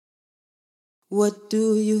What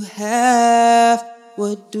do you have?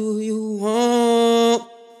 What do you want?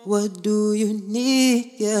 What do you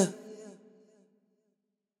need? Yeah.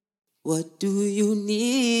 What do you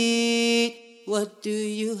need? What do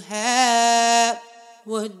you have?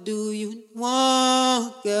 What do you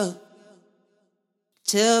want, girl?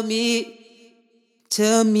 Tell me,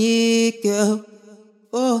 girl.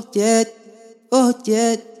 Oh, yeah, oh,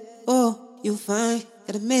 yeah, oh, you fine.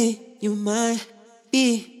 Gotta make you mine.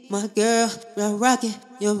 Be my girl, rockin'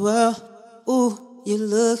 your world. Ooh, you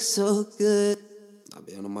look so good. I'll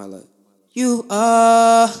be on my life. You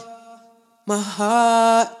are my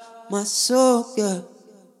heart, my soul, girl.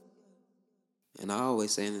 And I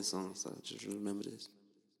always say in this song, so just remember this.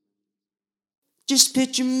 Just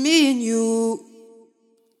picture me and you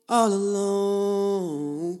all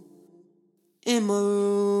alone in my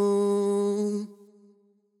room.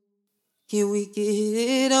 Can we get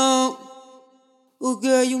it on? Oh,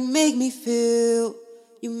 girl, you make me feel,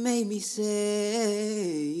 you make me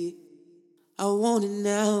say, I want it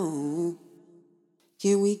now.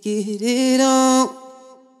 Can we get it on?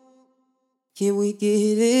 Can we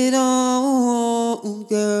get it on,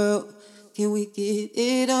 girl? Can we get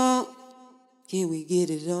it on? Can we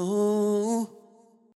get it on?